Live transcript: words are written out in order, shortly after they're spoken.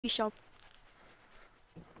shop.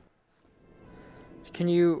 Can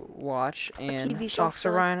you watch and TV show talk to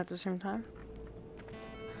Ryan at the same time?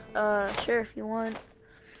 Sure if you want.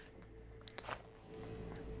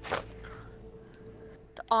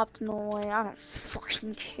 The optimal way, I don't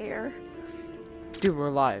fucking care. Dude, we're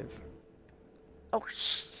live. Oh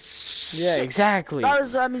shit. Yeah, exactly. That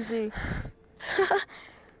was, let me see.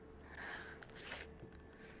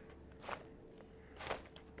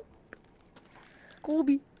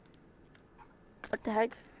 Colby. What the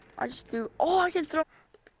heck? I just do. Oh, I can throw.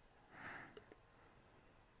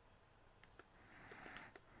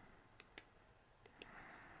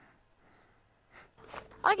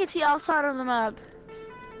 I can see outside of the map.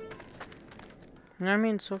 I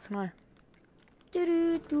mean, so can I.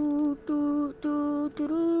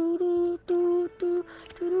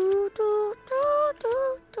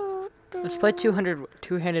 Let's play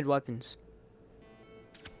two-handed weapons.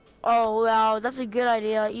 Oh wow, that's a good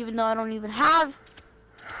idea, even though I don't even have.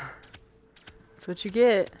 That's what you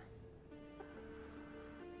get.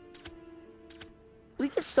 We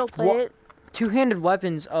can still play it. Two-handed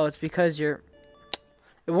weapons. Oh, it's because you're...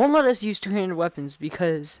 It won't let us use two-handed weapons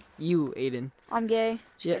because you, Aiden. I'm gay.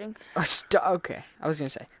 Just kidding. Oh, okay, I was gonna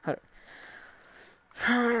say. Hold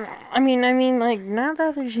on. I mean, like, not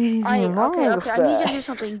that there's anything wrong with that. I need you to do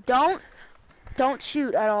something. Don't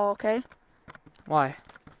shoot at all, okay? Why?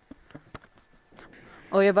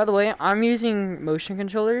 Oh yeah, by the way, I'm using motion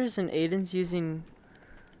controllers and Aiden's using,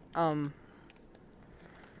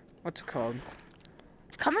 what's it called?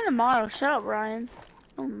 It's coming tomorrow. Shut up, Ryan.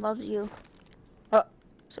 No one loves you.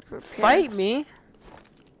 Except for Fight me?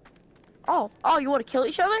 Oh, you want to kill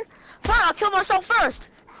each other? Fine, I'll kill myself first.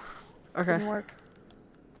 Okay. Didn't work.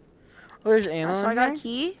 Oh, there's ammo So in I got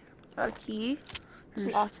here? a key.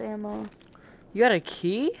 There's lots of ammo. You got a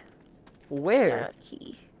key? Where? Yeah, I got a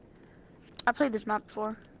key. I played this map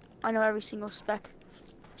before. I know every single spec.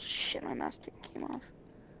 Shit, my mouse stick came off.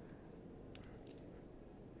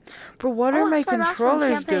 But what are my that's mask from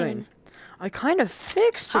controllers Campaign. doing? I kind of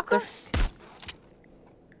fixed it.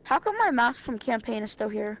 How come my mask from Campaign is still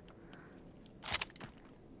here?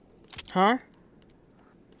 Huh?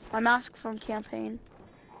 My mask from Campaign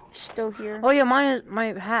is still here. Oh yeah, my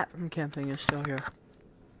hat from camping is still here.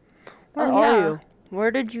 Where Oh, are yeah. you?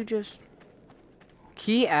 Where did you just...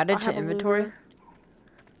 Key added to have a inventory? Luger.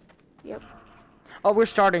 Yep. Oh, we're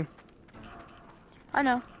starting. I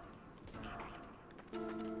know. I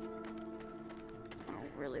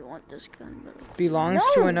don't really want this gun, but... Belongs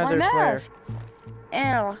to another my player. mask.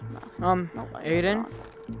 And I lost my mask. No, I Aiden? don't.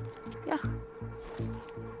 Yeah.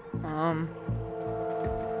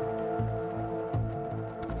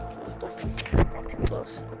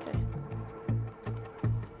 Close. Okay.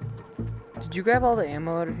 Did you grab all the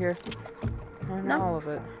ammo out of here? Oh, not No. all of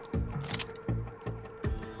it.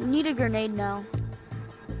 We need a grenade now.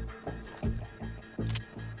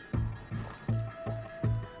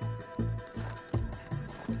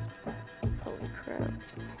 Holy crap.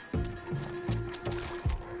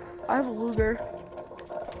 I have a Luger.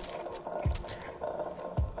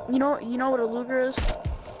 You know what a Luger is?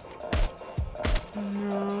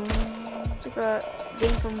 No. It's like a game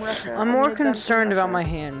from Russia. I'm I more mean, a gun from concerned about Russia. my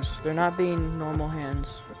hands. They're not being normal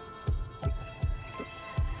hands.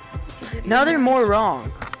 Now they're more wrong.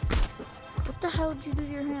 What the hell did you do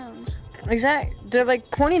to your hands? They're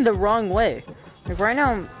like pointing the wrong way. Like right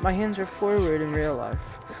now, my hands are forward in real life.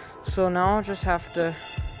 So now I'll just have to...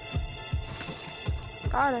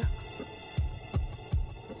 Got it.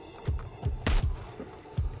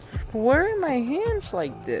 Where are my hands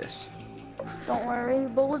like this? Don't worry,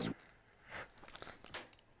 bullets.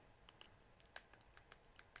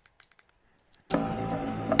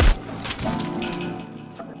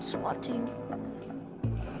 Fucking SWAT team.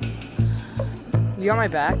 You got my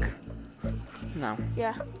back? No.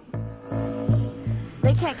 Yeah.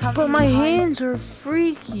 They can't cover But me my behind. hands are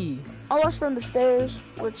freaky. Unless from the stairs,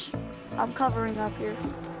 which I'm covering up here.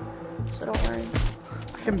 So don't worry.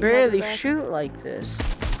 I can barely shoot like this.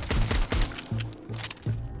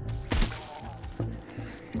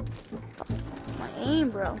 My aim,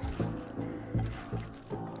 bro.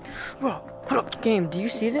 Bro, hold up. Game, do you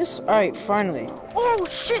see this? Alright, finally. Oh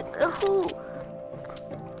shit! Who?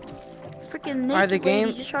 Freaking naked the game-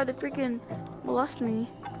 lady just tried to freaking molest me.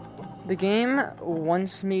 The game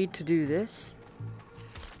wants me to do this.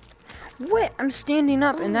 Wait, I'm standing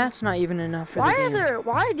up and that's not even enough for the game.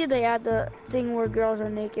 Why did they add the thing where girls are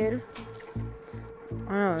naked? I don't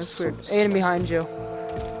know, that's weird. Aiden behind you.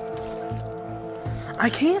 I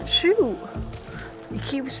can't shoot. He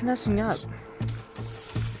keeps messing up.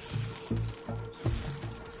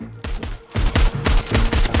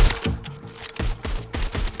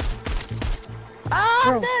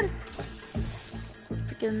 I'm dead.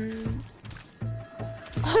 Freaking.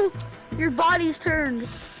 Oh, your body's turned.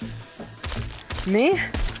 Me?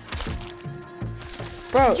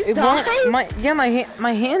 Bro, Did you die?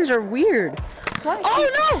 My hands are weird. What?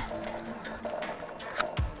 Oh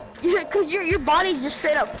no! Cause your body just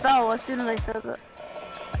straight up fell as soon as I said that.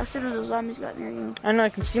 As soon as those zombies got near you. I know, I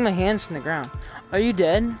can see my hands in the ground. Are you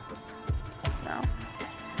dead? No.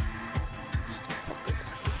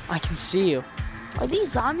 I can see you. Are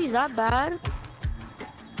these zombies that bad?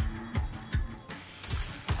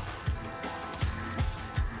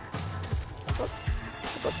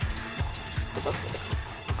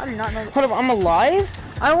 I did not know that. Hold up, I'm alive?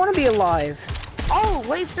 I don't want to be alive. Oh,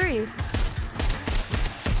 wave 3.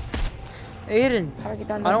 Aiden, How do I get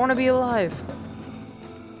down I don't want to be alive.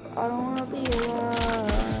 I don't want to be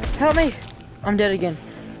alive. Help me! I'm dead again.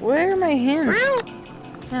 Where are my hands? Really?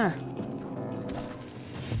 Yeah.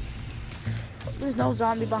 There's no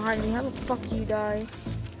zombie behind me. How the fuck do you die?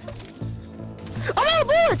 I'm out of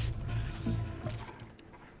bullets!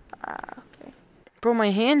 Okay. Bro, my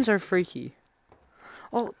hands are freaky.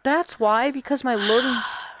 Oh, that's why, because my loading...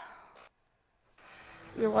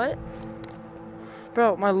 Your what?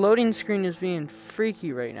 Bro, my loading screen is being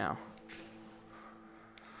freaky right now.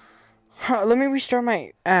 Let me restart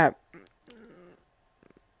my app.